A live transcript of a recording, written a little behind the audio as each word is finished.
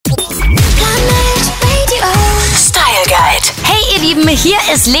Lieben, hier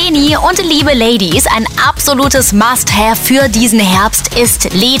ist Leni und liebe Ladies, ein absolutes Must-Have für diesen Herbst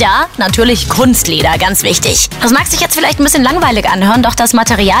ist Leder, natürlich Kunstleder, ganz wichtig. Das mag sich jetzt vielleicht ein bisschen langweilig anhören, doch das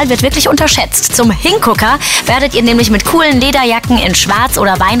Material wird wirklich unterschätzt. Zum Hingucker werdet ihr nämlich mit coolen Lederjacken in Schwarz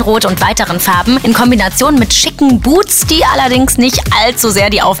oder Weinrot und weiteren Farben in Kombination mit schicken Boots, die allerdings nicht allzu sehr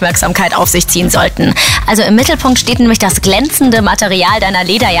die Aufmerksamkeit auf sich ziehen sollten. Also im Mittelpunkt steht nämlich das glänzende Material deiner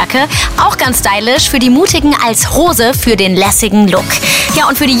Lederjacke, auch ganz stylisch, für die Mutigen als Hose für den lässigen Look. Ja,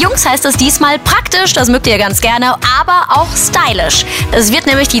 und für die Jungs heißt es diesmal praktisch, das mögt ihr ganz gerne, aber auch stylisch. Es wird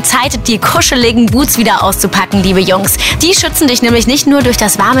nämlich die Zeit, die kuscheligen Boots wieder auszupacken, liebe Jungs. Die schützen dich nämlich nicht nur durch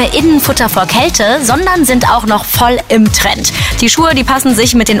das warme Innenfutter vor Kälte, sondern sind auch noch voll im Trend. Die Schuhe, die passen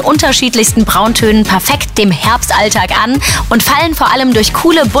sich mit den unterschiedlichsten Brauntönen perfekt dem Herbstalltag an und fallen vor allem durch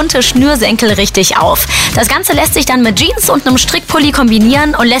coole, bunte Schnürsenkel richtig auf. Das Ganze lässt sich dann mit Jeans und einem Strickpulli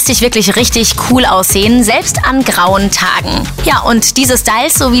kombinieren und lässt sich wirklich richtig cool aussehen, selbst an grauen Tagen. Ja, und diese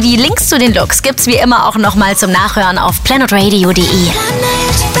Styles sowie die Links zu den Looks gibt's wie immer auch nochmal zum Nachhören auf planetradio.de.